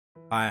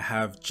I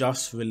have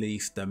just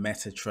released the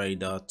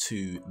MetaTrader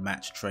To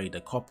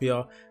MatchTrader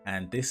copier,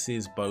 and this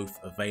is both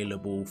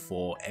available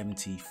for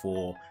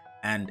MT4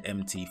 and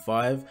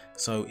MT5.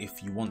 So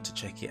if you want to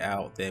check it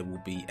out, there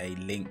will be a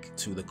link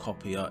to the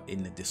copier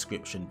in the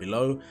description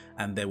below,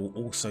 and there will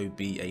also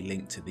be a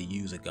link to the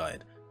user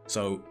guide.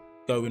 So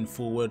going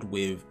forward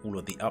with all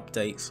of the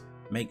updates,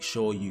 make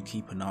sure you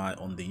keep an eye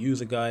on the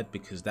user guide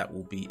because that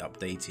will be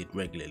updated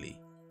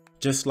regularly.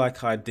 Just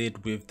like I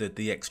did with the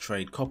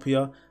DXTrade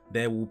copier,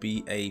 there will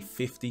be a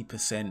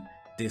 50%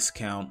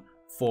 discount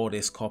for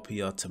this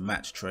copier to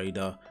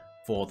MatchTrader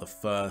for the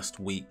first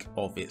week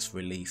of its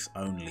release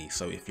only.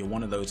 So if you're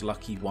one of those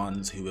lucky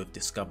ones who have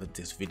discovered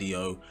this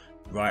video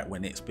right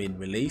when it's been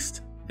released,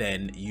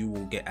 then you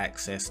will get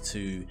access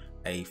to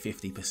a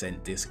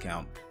 50%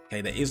 discount.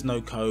 Okay, there is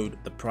no code.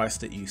 The price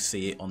that you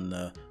see it on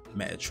the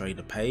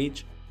MetaTrader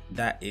page,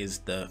 that is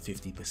the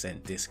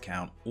 50%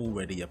 discount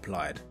already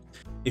applied.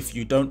 If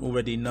you don't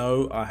already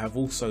know, I have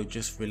also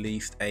just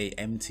released a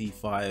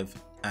MT5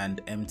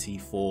 and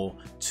MT4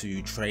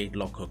 to Trade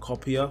Locker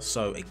copier.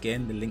 So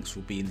again, the links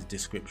will be in the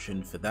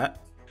description for that.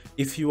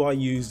 If you are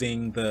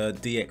using the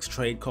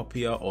DXTrade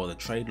copier or the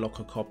Trade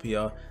Locker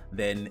copier,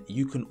 then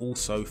you can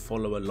also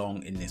follow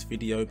along in this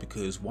video,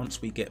 because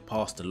once we get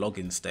past the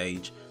login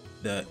stage,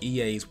 the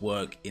EAs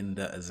work in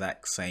the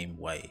exact same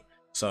way.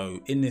 So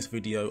in this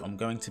video, I'm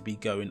going to be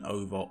going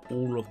over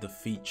all of the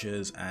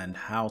features and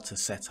how to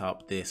set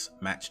up this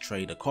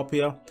MatchTrader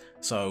copier.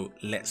 So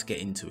let's get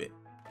into it.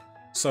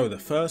 So the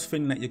first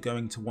thing that you're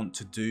going to want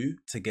to do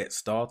to get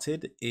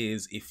started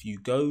is, if you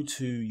go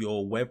to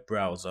your web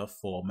browser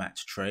for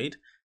MatchTrade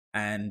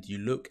and you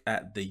look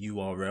at the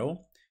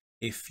URL,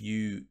 if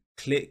you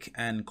click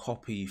and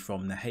copy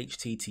from the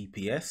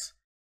HTTPS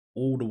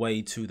all the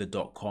way to the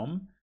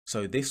 .com,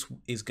 so this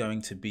is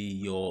going to be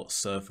your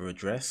server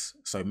address.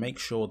 So make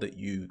sure that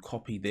you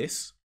copy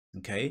this,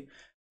 okay?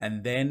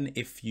 And then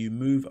if you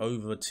move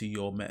over to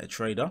your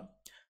MetaTrader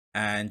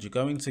and you're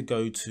going to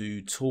go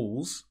to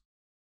Tools,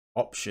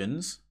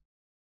 Options,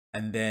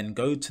 and then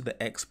go to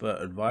the Expert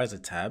Advisor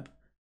tab,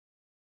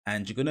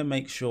 and you're going to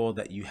make sure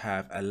that you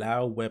have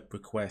Allow Web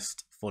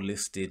Request for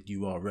Listed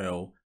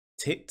URL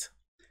ticked,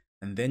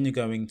 and then you're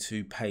going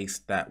to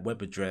paste that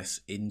web address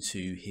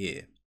into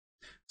here.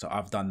 So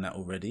I've done that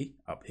already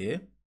up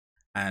here.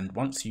 And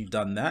once you've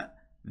done that,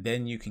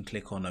 then you can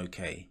click on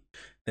OK.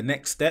 The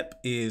next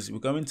step is we're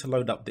going to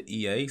load up the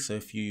EA. So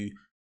if you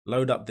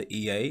load up the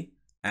EA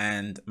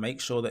and make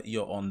sure that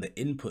you're on the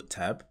Input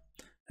tab,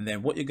 and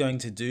then what you're going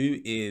to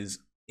do is,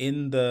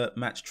 in the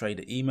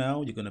MatchTrader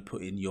email, you're going to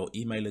put in your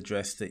email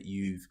address that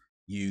you've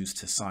used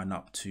to sign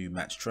up to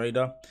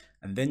MatchTrader,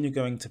 and then you're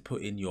going to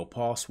put in your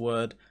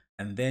password,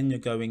 and then you're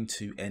going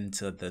to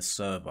enter the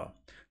server.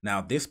 Now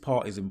this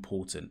part is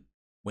important.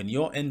 When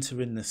you're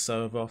entering the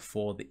server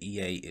for the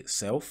EA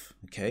itself,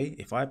 okay,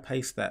 if I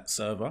paste that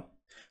server,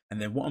 and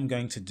then what I'm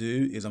going to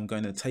do is I'm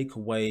going to take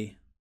away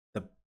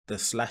the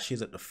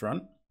slashes at the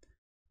front,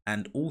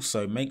 and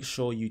also make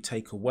sure you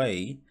take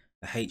away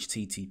the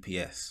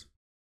HTTPS.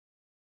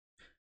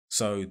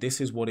 So this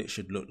is what it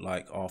should look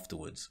like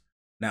afterwards.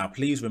 Now,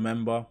 please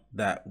remember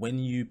that when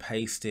you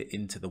paste it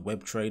into the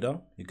web trader,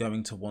 you're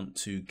going to want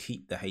to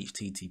keep the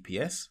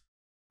HTTPS,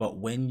 but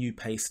when you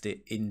paste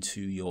it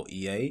into your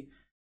EA,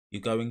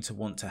 you're going to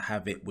want to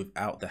have it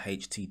without the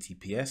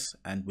HTTPS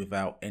and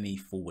without any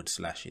forward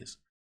slashes.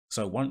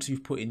 So once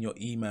you've put in your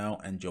email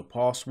and your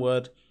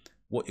password,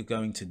 what you're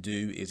going to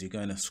do is you're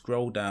going to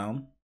scroll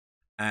down,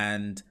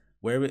 and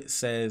where it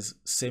says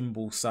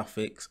symbol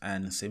suffix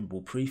and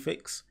symbol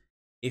prefix,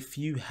 if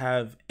you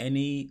have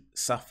any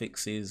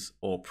suffixes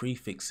or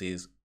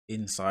prefixes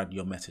inside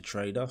your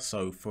MetaTrader,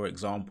 so for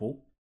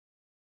example,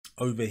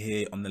 over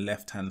here on the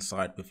left hand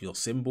side with your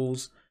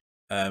symbols,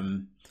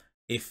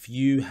 if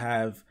you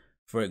have,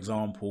 for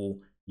example,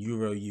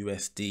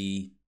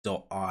 EURUSD.I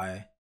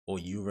or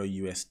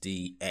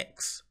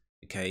EURUSDX,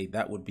 okay,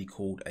 that would be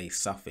called a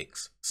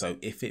suffix. So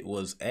if it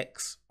was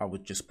X, I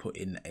would just put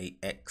in a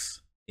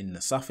X in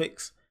the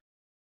suffix.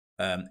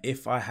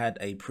 If I had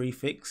a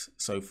prefix,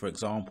 so for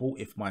example,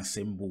 if my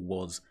symbol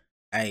was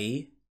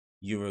A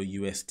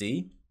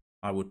EURUSD,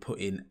 I would put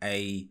in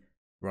A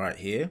right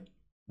here,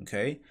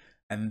 okay?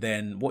 And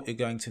then what you're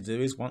going to do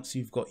is, once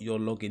you've got your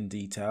login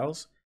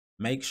details,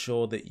 make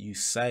sure that you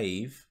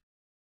save,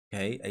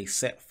 okay, a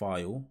set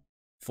file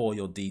for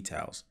your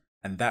details.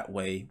 And that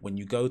way, when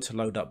you go to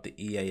load up the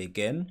EA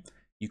again,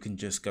 you can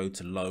just go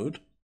to load.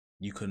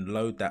 You can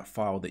load that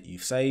file that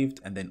you've saved,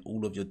 and then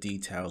all of your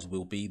details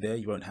will be there.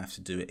 You won't have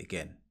to do it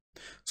again.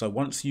 So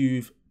once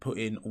you've put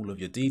in all of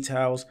your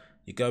details,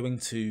 you're going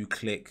to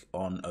click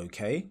on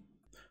OK.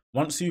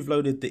 Once you've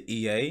loaded the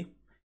EA,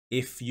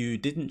 if you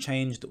didn't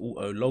change the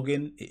auto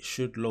login, it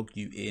should log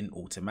you in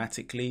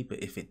automatically.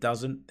 But if it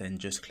doesn't, then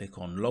just click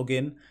on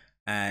login,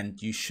 and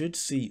you should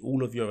see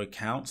all of your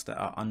accounts that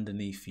are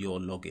underneath your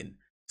login.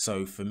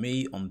 So for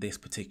me, on this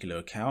particular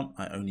account,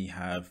 I only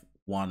have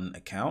one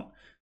account.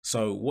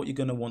 So what you're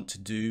going to want to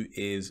do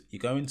is you're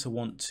going to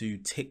want to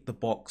tick the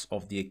box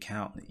of the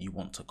account that you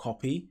want to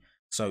copy.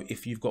 So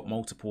if you've got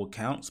multiple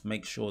accounts,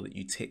 make sure that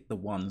you tick the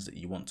ones that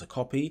you want to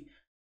copy.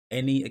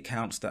 Any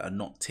accounts that are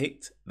not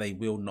ticked, they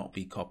will not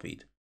be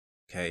copied.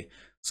 Okay,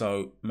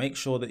 so make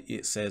sure that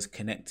it says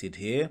connected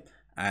here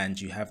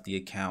and you have the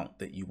account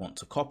that you want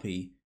to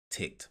copy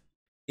ticked.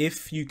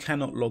 If you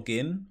cannot log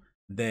in,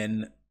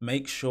 then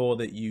make sure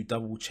that you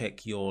double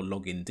check your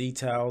login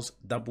details,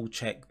 double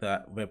check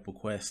that web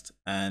request,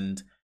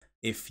 and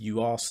if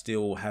you are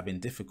still having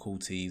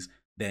difficulties,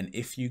 then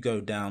if you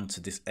go down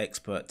to this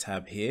expert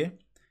tab here,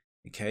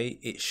 okay,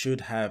 it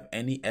should have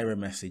any error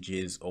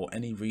messages or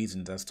any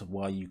reasons as to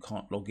why you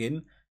can't log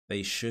in.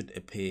 They should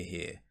appear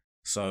here.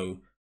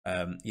 So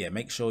yeah,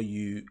 make sure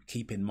you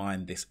keep in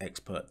mind this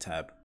expert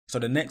tab. So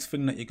the next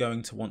thing that you're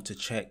going to want to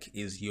check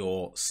is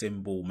your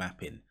symbol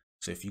mapping.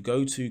 So if you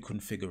go to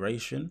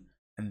configuration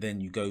and then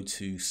you go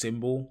to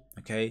symbol,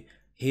 okay,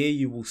 here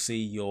you will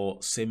see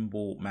your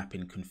symbol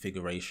mapping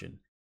configuration.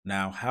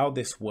 Now how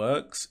this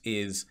works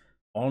is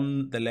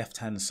on the left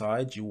hand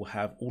side you will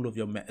have all of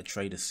your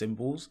MetaTrader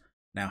symbols.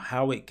 Now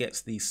how it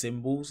gets these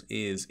symbols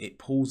is it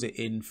pulls it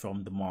in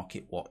from the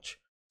market watch.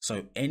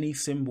 So any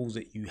symbols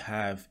that you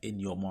have in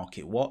your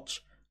market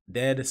watch,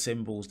 they're the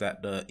symbols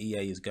that the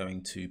EA is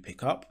going to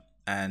pick up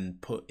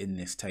and put in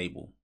this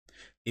table.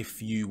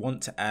 If you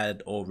want to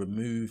add or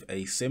remove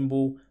a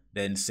symbol,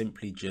 then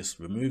simply just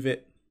remove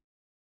it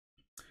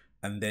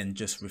and then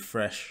just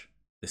refresh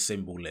the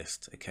symbol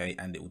list, okay,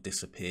 and it will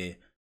disappear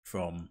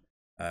from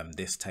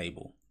this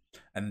table.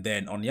 And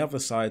then on the other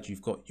side,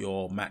 you've got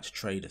your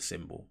MatchTrader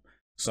symbol.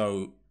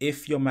 So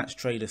if your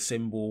MatchTrader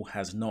symbol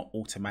has not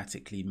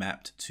automatically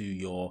mapped to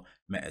your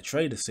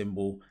MetaTrader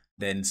symbol,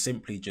 then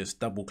simply just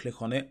double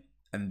click on it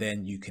and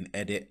then you can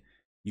edit.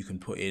 You can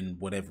put in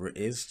whatever it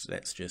is.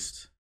 Let's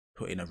just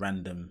put in a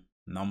random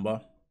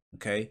number.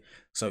 Okay,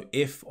 so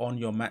if on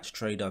your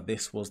MatchTrader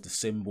this was the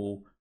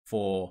symbol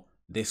for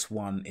this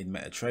one in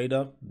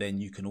MetaTrader, then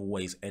you can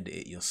always edit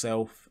it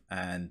yourself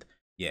and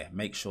yeah,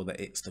 make sure that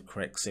it's the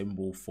correct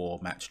symbol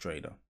for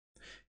MatchTrader.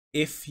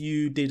 If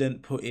you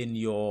didn't put in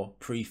your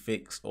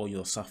prefix or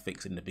your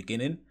suffix in the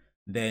beginning,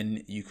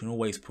 then you can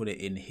always put it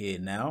in here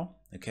now.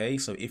 Okay,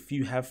 so if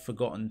you have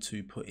forgotten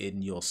to put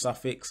in your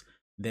suffix,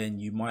 then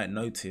you might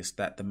notice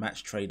that the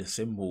MatchTrader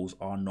symbols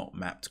are not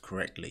mapped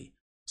correctly.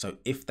 So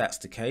if that's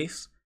the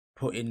case,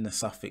 put in the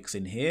suffix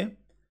in here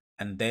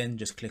and then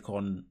just click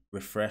on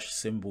refresh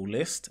symbol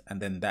list, and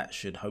then that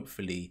should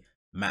hopefully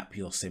map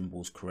your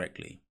symbols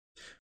correctly.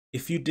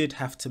 If you did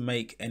have to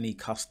make any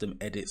custom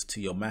edits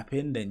to your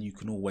mapping, then you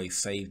can always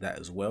save that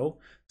as well.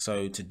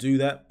 So to do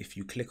that, if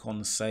you click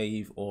on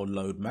save or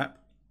load map,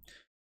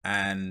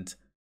 and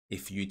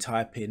if you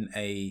type in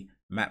a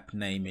map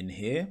name in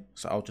here,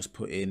 so I'll just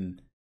put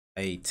in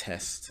a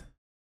test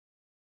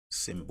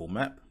symbol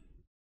map,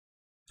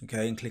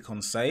 okay, and click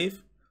on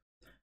save,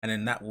 and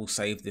then that will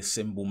save this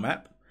symbol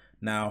map.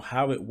 Now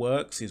how it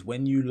works is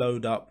when you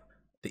load up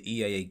the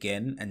EA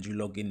again and you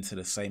log into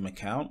the same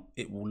account,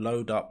 it will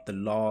load up the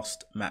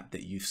last map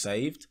that you've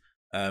saved.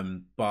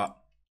 But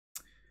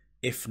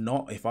if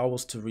not, if I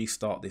was to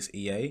restart this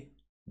EA,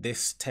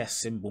 this test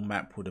symbol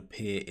map would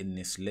appear in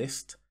this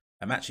list.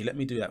 Actually, let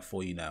me do that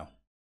for you now.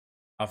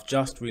 I've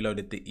just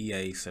reloaded the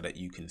EA so that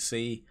you can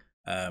see,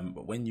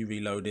 but when you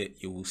reload it,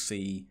 you will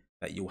see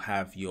that you'll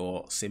have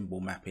your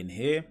symbol map in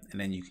here, and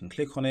then you can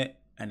click on it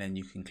and then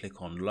you can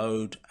click on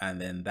load, and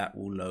then that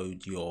will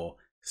load your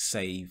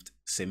saved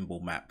symbol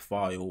map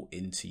file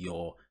into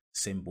your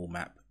symbol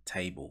map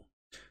table.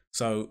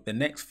 So the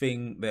next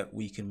thing that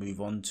we can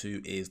move on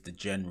to is the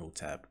general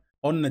tab.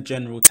 On the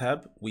general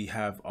tab, we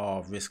have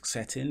our risk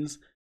settings.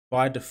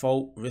 By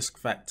default, risk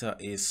factor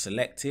is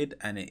selected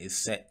and it is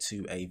set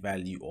to a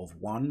value of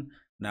 1.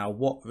 Now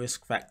what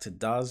risk factor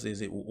does is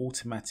it will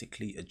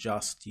automatically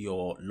adjust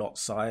your lot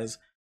size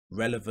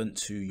relevant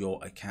to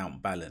your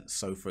account balance.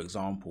 So for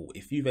example,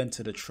 if you've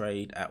entered a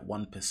trade at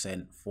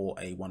 1% for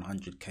a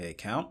 100k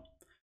account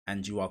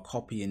and you are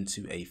copying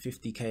to a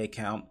 50k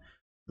account,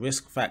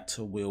 risk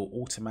factor will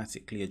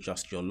automatically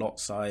adjust your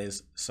lot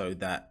size so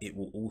that it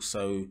will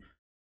also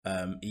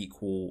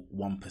equal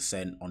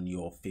 1% on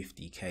your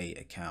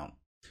 50k account.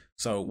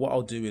 So what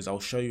I'll do is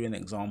I'll show you an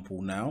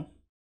example now.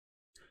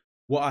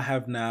 What I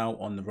have now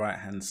on the right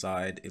hand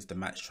side is the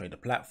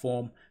MatchTrader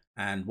platform,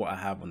 and what I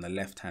have on the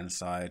left hand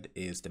side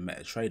is the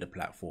MetaTrader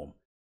platform.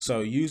 So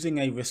using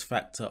a risk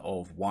factor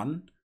of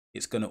 1,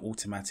 it's going to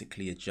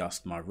automatically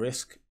adjust my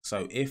risk.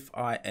 So if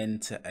I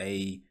enter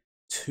a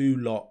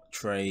 2-lot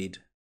trade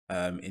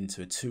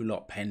into a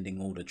 2-lot pending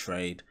order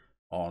trade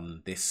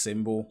on this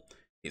symbol,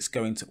 it's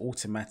going to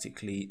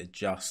automatically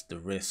adjust the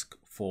risk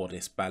for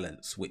this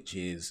balance, which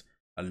is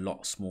a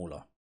lot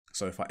smaller.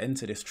 So if I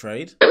enter this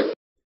trade,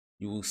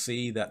 you will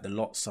see that the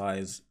lot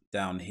size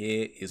down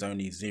here is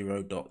only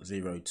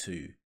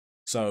 0.02.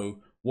 So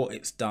what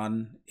it's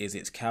done is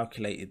it's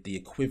calculated the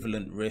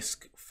equivalent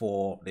risk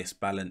for this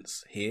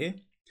balance here,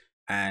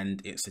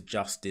 and it's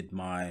adjusted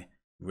my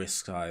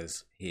risk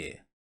size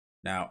here.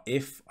 Now,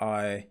 if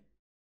I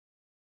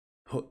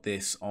put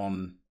this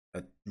on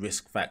a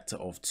risk factor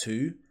of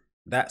 2,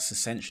 that's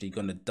essentially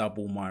going to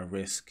double my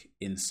risk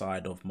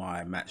inside of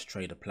my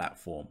MatchTrader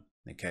platform.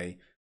 Okay,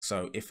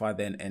 so if I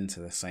then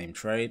enter the same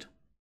trade,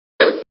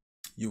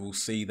 you will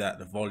see that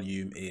the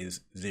volume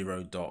is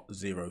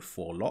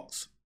 0.04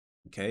 lots.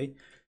 Okay,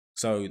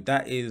 so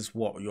that is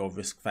what your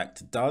risk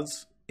factor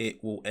does.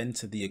 It will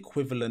enter the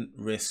equivalent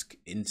risk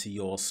into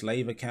your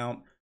slave account,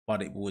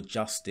 but it will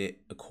adjust it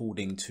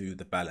according to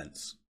the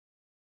balance.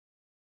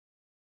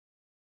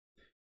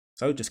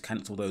 So just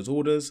cancel those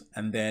orders,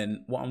 and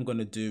then what I'm going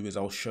to do is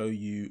I'll show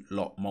you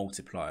lot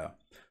multiplier.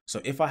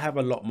 So if I have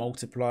a lot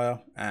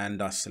multiplier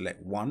and I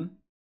select 1,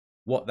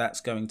 what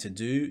that's going to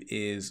do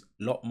is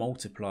lot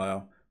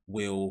multiplier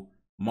will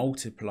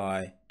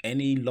multiply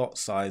any lot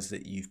size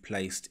that you've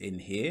placed in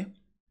here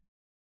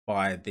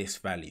by this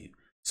value.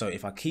 So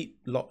if I keep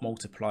lot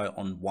multiplier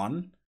on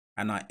 1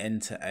 and I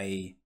enter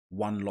a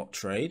 1 lot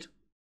trade,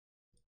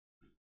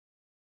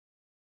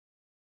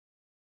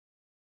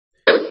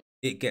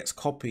 it gets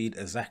copied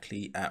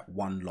exactly at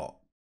 1 lot.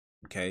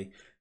 Okay,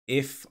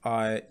 if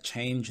I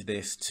change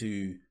this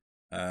to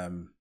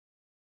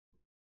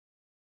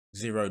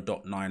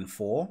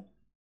 0.94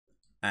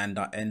 and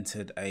I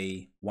entered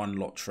a 1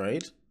 lot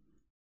trade,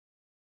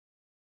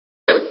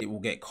 it will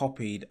get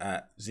copied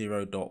at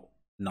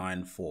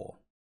 0.94.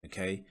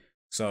 Okay,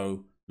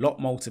 so lot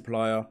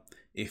multiplier,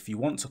 if you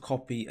want to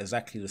copy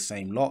exactly the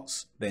same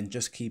lots, then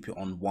just keep it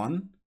on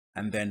 1,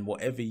 and then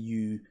whatever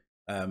you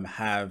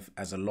have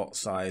as a lot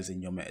size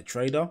in your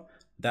MetaTrader,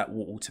 that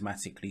will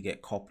automatically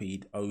get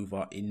copied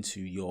over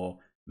into your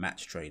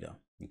MatchTrader.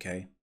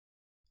 Okay,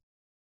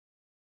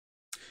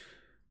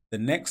 the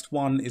next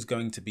one is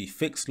going to be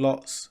fixed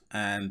lots,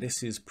 and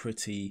this is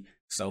pretty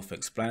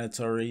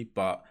self-explanatory,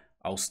 but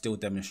I'll still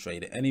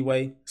demonstrate it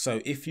anyway. So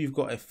if you've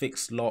got a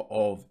fixed lot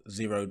of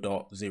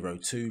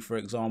 0.02, for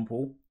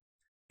example,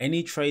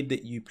 any trade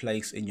that you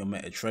place in your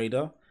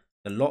MetaTrader,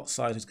 the lot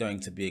size is going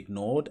to be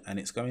ignored and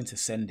it's going to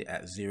send it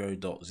at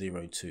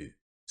 0.02.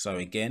 So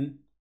again,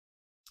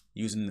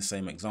 using the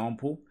same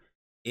example,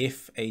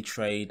 if a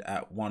trade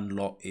at 1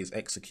 lot is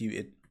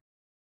executed,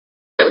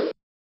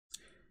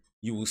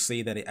 you will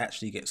see that it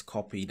actually gets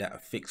copied at a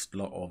fixed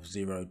lot of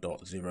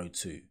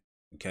 0.02.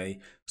 Okay,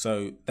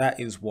 so that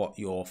is what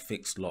your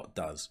fixed lot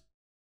does.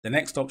 The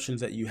next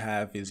options that you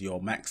have is your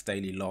max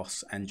daily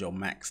loss and your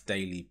max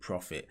daily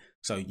profit.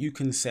 So you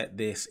can set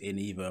this in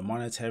either a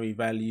monetary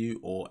value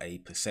or a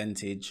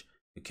percentage.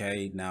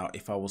 Okay, now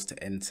if I was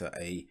to enter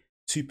a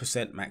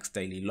 2% max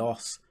daily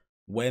loss,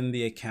 when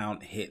the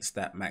account hits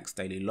that max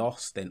daily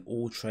loss, then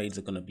all trades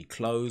are going to be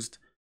closed.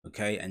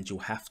 Okay, and you'll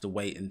have to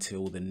wait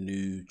until the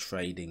new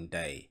trading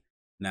day.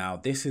 Now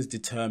this is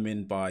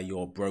determined by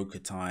your broker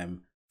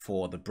time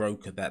for the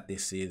broker that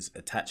this is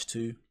attached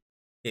to.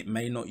 It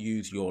may not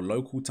use your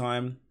local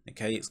time.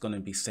 Okay, it's going to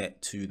be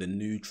set to the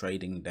new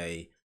trading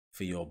day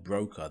for your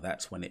broker.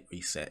 That's when it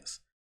resets.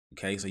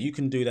 Okay, so you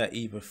can do that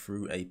either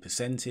through a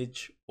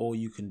percentage or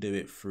you can do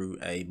it through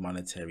a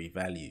monetary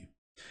value.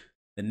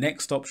 The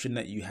next option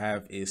that you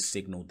have is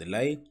signal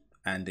delay,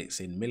 and it's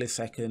in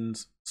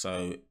milliseconds.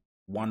 So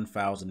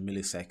 1000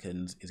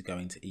 milliseconds is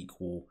going to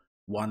equal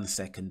 1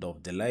 second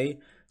of delay.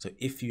 So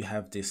if you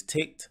have this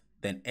ticked,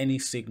 then any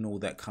signal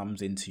that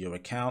comes into your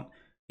account,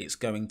 it's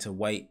going to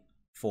wait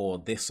for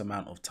this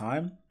amount of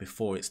time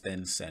before it's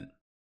then sent.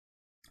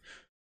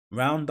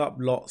 Round up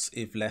lots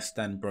if less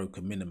than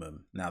broker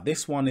minimum. Now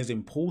this one is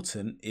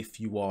important if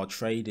you are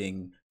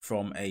trading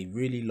from a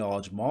really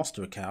large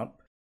master account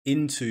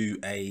into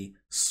a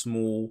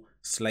small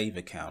slave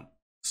account.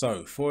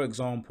 So for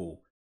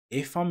example,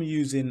 if I'm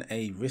using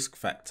a risk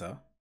factor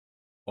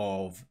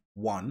of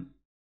 1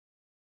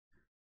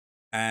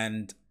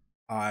 and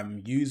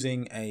I'm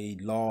using a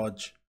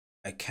large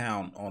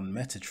account on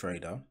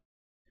MetaTrader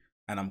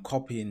and I'm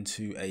copying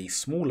to a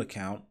small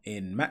account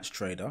in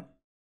MatchTrader,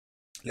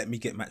 let me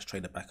get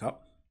MatchTrader back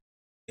up.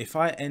 If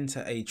I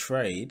enter a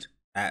trade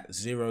at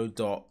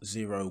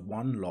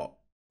 0.01 lot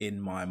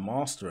in my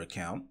master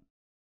account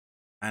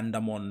and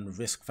I'm on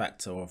risk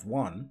factor of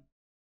 1,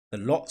 the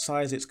lot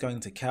size it's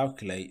going to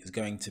calculate is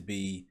going to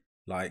be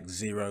like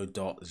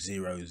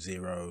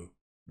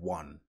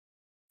 0.001,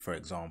 for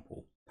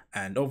example.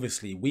 And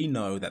obviously we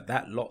know that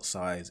that lot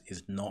size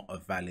is not a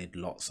valid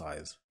lot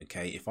size.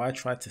 Okay, if I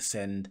try to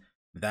send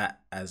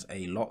that as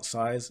a lot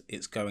size,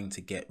 it's going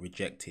to get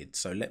rejected.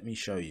 So let me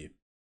show you.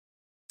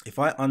 If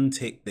I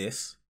untick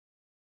this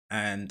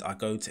and I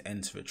go to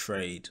enter a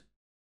trade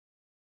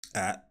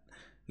at,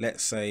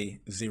 let's say,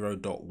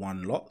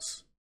 0.1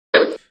 lots,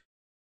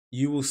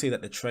 you will see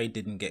that the trade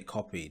didn't get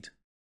copied.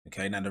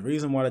 Okay, now the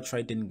reason why the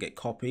trade didn't get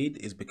copied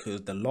is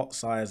because the lot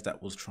size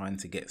that was trying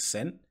to get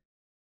sent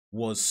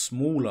was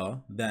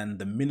smaller than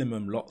the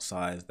minimum lot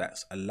size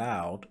that's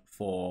allowed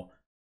for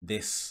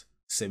this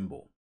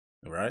symbol.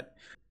 All right,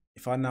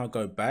 if I now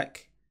go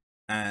back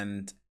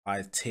and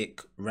I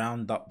tick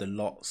round up the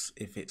lots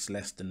if it's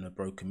less than the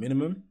broker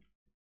minimum,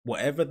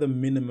 whatever the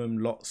minimum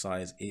lot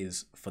size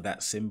is for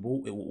that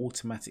symbol, it will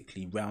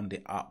automatically round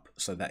it up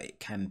so that it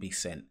can be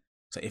sent.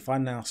 So if I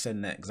now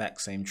send the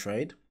exact same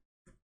trade,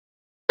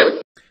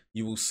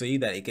 you will see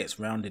that it gets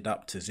rounded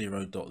up to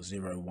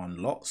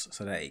 0.01 lots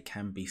so that it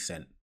can be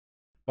sent.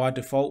 By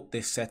default,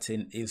 this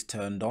setting is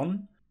turned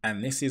on,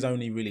 and this is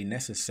only really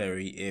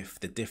necessary if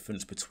the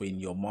difference between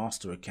your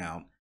master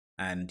account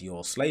and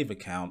your slave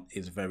account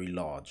is very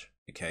large,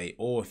 okay,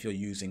 or if you're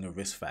using a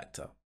risk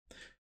factor.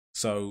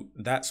 So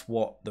that's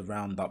what the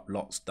round up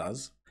lots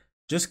does.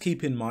 Just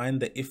keep in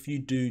mind that if you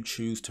do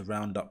choose to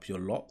round up your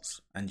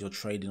lots and you're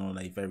trading on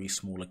a very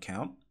small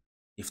account,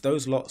 if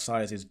those lot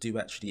sizes do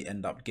actually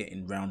end up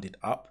getting rounded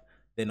up,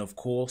 then of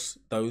course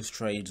those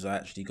trades are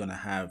actually going to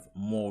have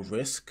more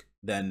risk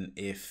than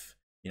if,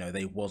 you know,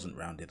 they wasn't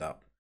rounded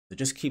up. So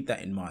just keep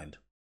that in mind.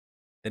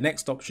 The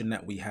next option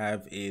that we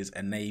have is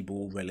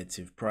enable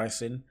relative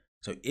pricing.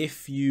 So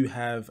if you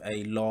have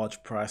a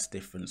large price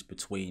difference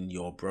between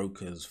your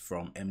brokers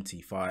from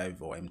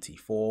MT5 or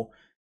MT4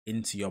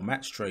 into your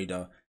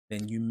MatchTrader,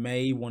 then you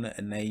may want to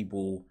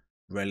enable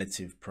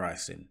relative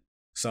pricing.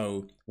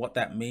 So what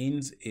that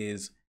means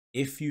is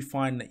if you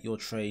find that your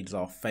trades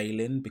are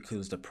failing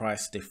because the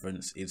price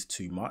difference is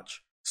too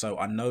much. So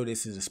I know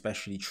this is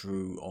especially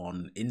true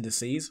on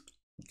indices.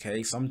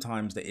 Okay,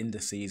 sometimes the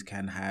indices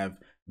can have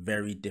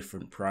very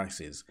different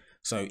prices.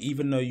 So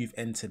even though you've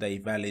entered a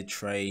valid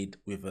trade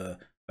with a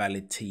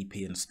valid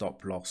TP and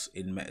stop loss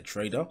in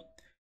MetaTrader,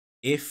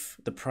 if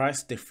the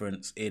price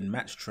difference in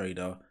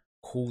MatchTrader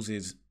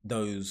causes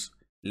those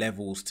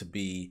levels to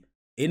be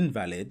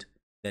invalid,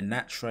 then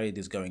that trade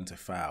is going to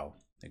fail.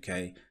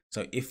 Okay,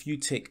 so if you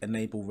tick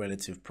enable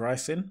relative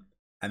pricing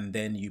and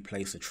then you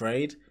place a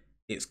trade,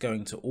 it's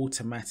going to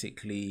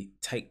automatically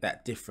take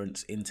that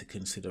difference into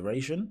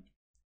consideration,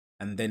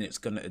 and then it's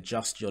going to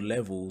adjust your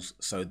levels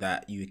so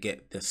that you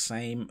get the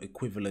same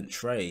equivalent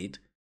trade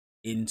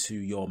into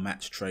your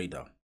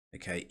MatchTrader,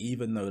 okay,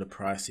 even though the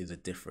prices are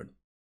different.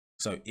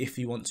 So if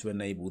you want to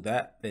enable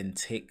that, then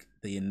tick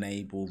the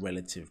enable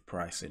relative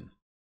pricing.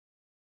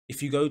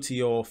 If you go to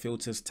your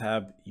filters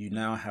tab, you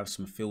now have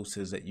some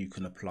filters that you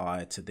can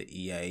apply to the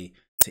EA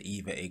to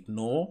either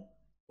ignore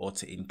or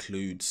to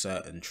include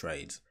certain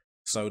trades.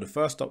 So the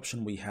first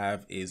option we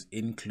have is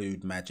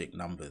include magic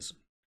numbers.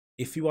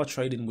 If you are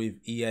trading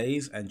with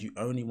EAs and you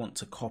only want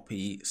to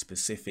copy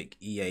specific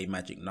EA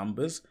magic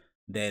numbers,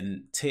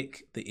 then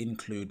tick the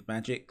include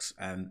magics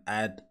and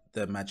add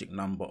the magic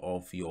number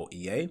of your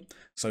EA.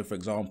 So for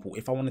example,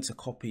 if I wanted to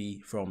copy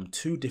from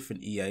two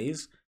different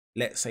EAs,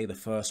 let's say the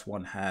first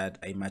one had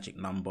a magic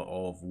number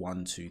of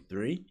 1, 2,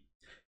 3,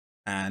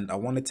 and I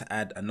wanted to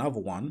add another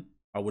one,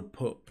 I would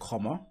put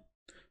comma,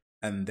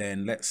 and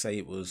then let's say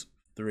it was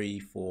 3,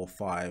 4,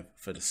 5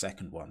 for the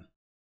second one,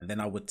 and then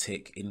I would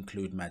tick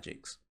include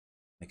magics.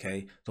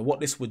 Okay, so what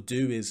this would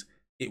do is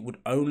it would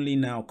only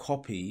now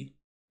copy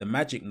the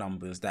magic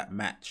numbers that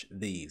match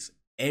these.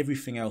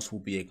 Everything else will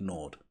be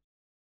ignored.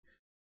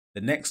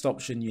 The next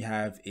option you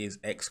have is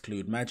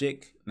exclude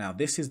magic. Now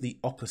this is the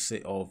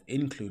opposite of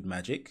include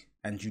magic,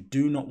 and you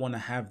do not want to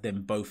have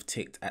them both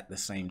ticked at the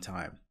same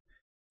time.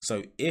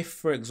 So if,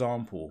 for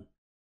example,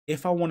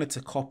 if I wanted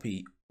to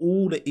copy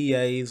all the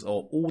EAs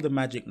or all the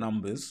magic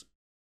numbers,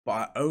 but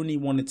I only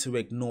wanted to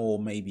ignore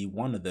maybe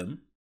one of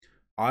them,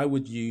 I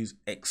would use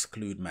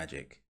exclude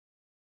magic.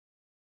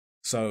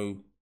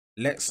 So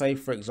let's say,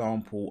 for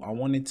example, I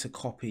wanted to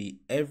copy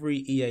every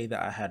EA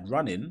that I had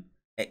running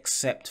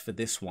except for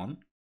this one.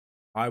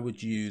 I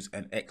would use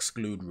an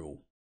exclude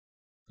rule.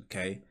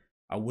 Okay,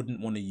 I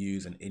wouldn't want to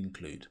use an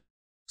include.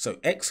 So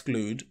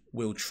exclude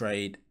will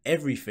trade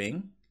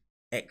everything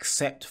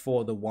except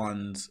for the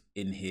ones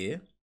in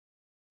here,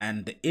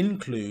 and the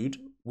include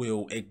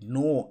will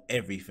ignore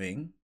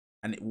everything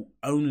and it will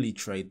only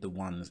trade the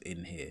ones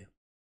in here.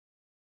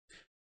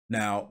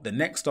 Now, the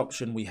next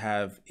option we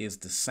have is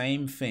the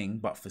same thing,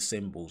 but for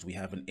symbols. We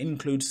have an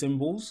include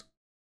symbols.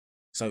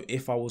 So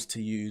if I was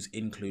to use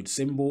include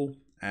symbol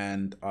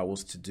and I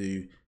was to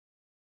do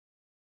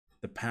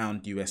the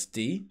pound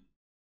USD,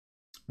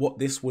 what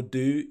this would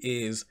do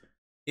is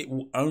it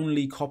will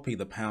only copy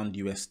the pound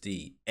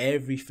USD.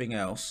 Everything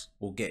else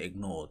will get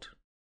ignored.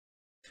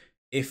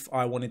 If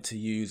I wanted to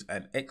use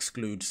an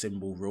exclude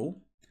symbol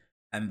rule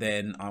and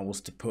then I was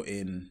to put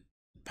in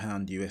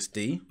pound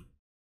USD,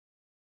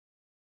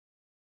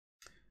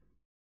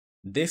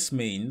 this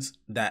means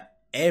that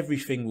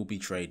everything will be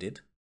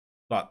traded,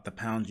 but the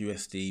pound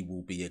USD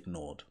will be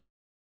ignored.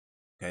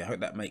 Okay, I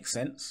hope that makes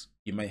sense.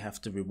 You may have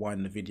to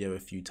rewind the video a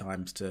few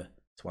times to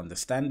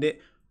understand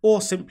it,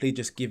 or simply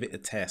just give it a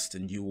test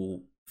and you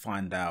will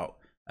find out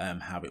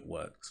how it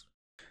works.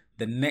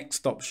 The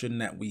next option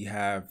that we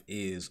have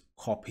is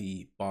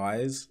copy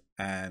buys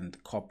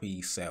and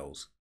copy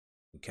sells.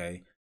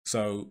 Okay,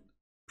 so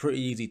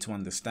pretty easy to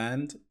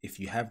understand. If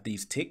you have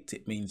these ticked,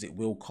 it means it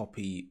will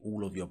copy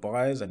all of your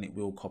buys and it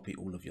will copy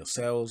all of your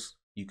sells.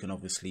 You can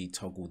obviously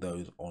toggle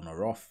those on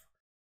or off.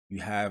 You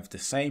have the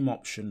same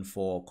option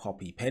for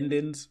copy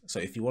pendings. So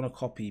if you want to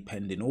copy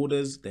pending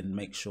orders, then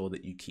make sure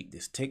that you keep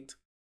this ticked.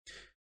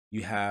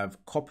 You have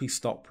copy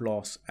stop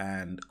loss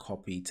and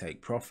copy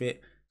take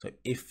profit. So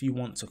if you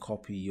want to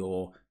copy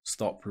your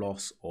stop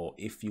loss or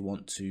if you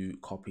want to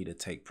copy the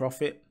take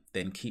profit,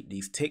 then keep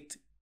these ticked.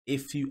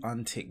 If you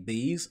untick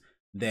these,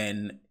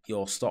 then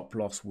your stop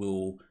loss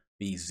will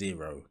be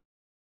 0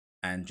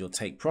 and your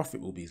take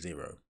profit will be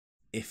 0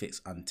 if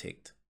it's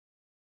unticked.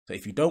 So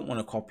if you don't want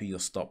to copy your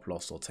stop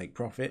loss or take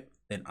profit,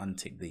 then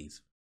untick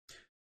these.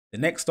 The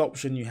next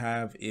option you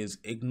have is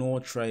ignore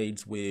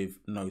trades with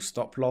no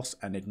stop loss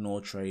and ignore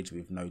trades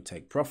with no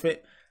take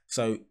profit.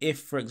 So if,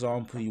 for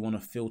example, you want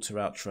to filter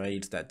out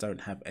trades that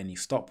don't have any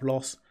stop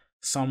loss,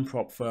 some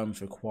prop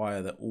firms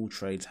require that all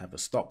trades have a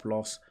stop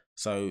loss.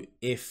 So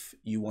if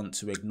you want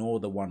to ignore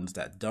the ones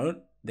that don't,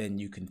 then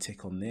you can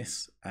tick on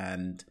this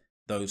and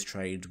those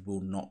trades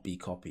will not be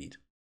copied.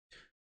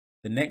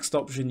 The next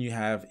option you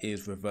have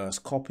is reverse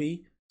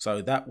copy. So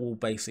that will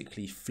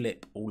basically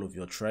flip all of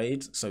your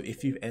trades. So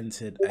if you've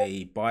entered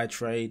a buy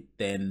trade,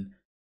 then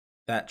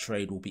that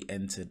trade will be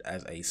entered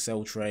as a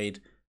sell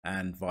trade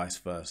and vice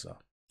versa.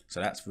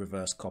 So that's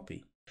reverse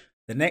copy.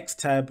 The next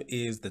tab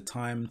is the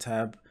time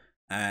tab.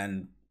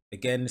 And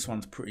again, this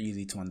one's pretty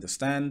easy to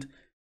understand.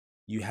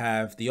 You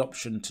have the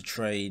option to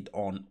trade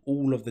on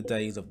all of the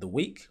days of the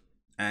week.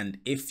 And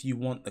if you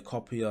want the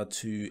copier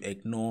to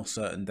ignore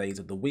certain days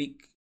of the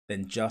week,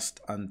 then just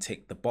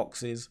untick the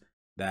boxes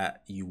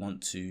that you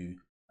want to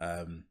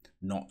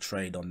not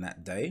trade on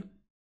that day.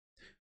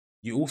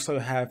 You also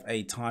have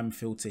a time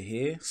filter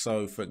here.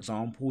 So for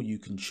example, you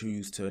can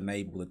choose to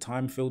enable the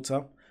time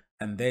filter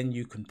and then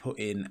you can put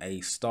in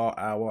a start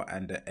hour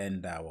and an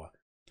end hour.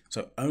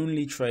 So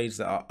only trades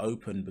that are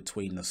open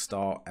between the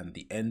start and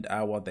the end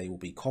hour, they will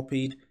be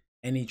copied.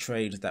 Any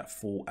trades that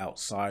fall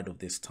outside of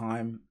this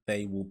time,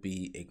 they will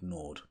be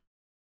ignored.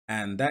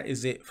 And that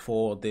is it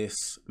for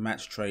this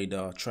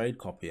MatchTrader trade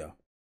copier.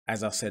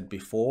 As I said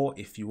before,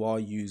 if you are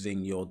using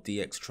your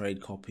DX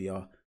trade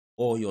copier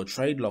or your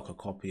trade locker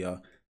copier,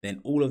 then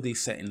all of these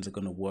settings are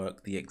going to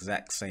work the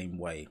exact same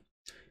way.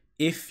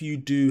 If you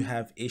do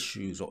have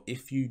issues or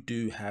if you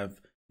do have,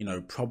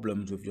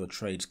 problems with your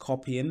trades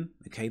copying,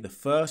 okay, the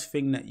first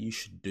thing that you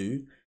should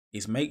do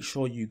is make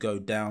sure you go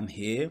down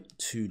here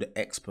to the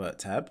expert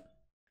tab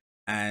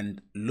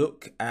and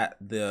look at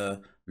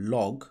the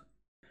log.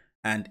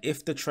 And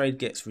if the trade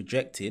gets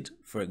rejected,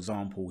 for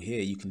example,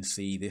 here you can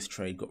see this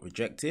trade got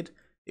rejected,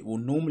 it will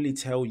normally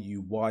tell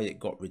you why it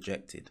got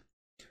rejected.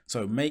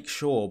 So make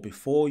sure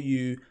before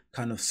you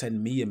kind of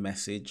send me a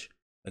message,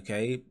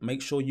 okay,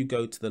 make sure you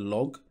go to the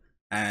log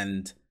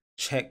and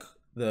check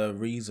the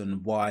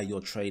reason why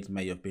your trade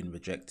may have been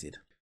rejected.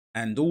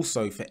 And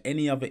also for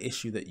any other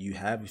issue that you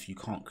have, if you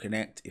can't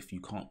connect, if you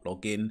can't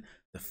log in,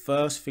 the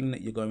first thing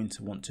that you're going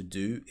to want to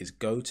do is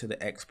go to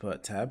the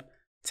expert tab.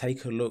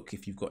 Take a look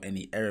if you've got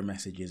any error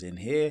messages in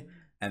here,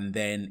 and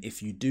then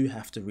if you do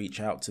have to reach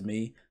out to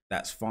me,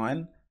 that's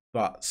fine,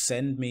 but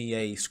send me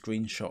a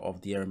screenshot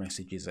of the error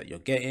messages that you're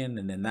getting,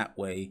 and then that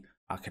way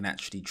I can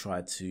actually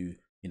try to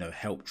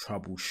help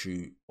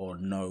troubleshoot or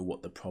know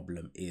what the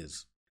problem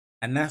is.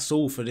 And that's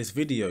all for this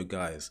video,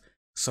 guys.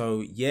 So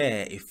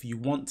yeah, if you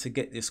want to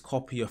get this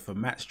copier for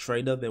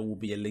MatchTrader, there will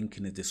be a link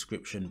in the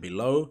description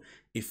below.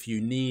 If you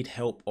need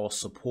help or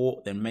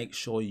support, then make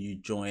sure you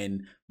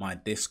join my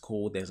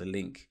Discord. There's a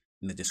link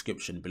in the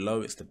description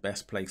below. It's the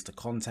best place to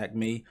contact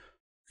me.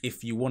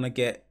 If you want to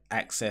get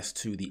access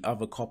to the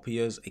other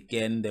copiers,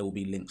 again, there will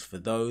be links for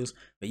those.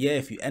 But yeah,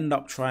 if you end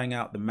up trying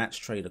out the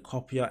MatchTrader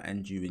copier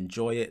and you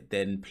enjoy it,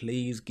 then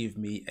please give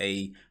me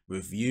a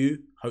review,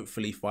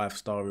 hopefully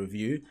 5-star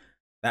review.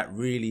 That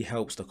really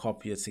helps the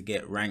copier to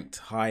get ranked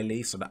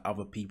highly so that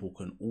other people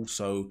can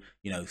also,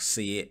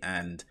 see it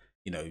and,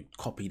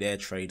 copy their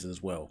trades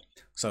as well.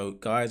 So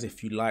guys,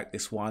 if you like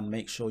this one,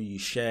 make sure you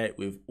share it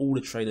with all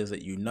the traders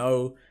that you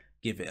know,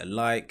 give it a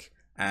like,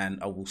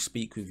 and I will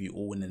speak with you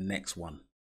all in the next one.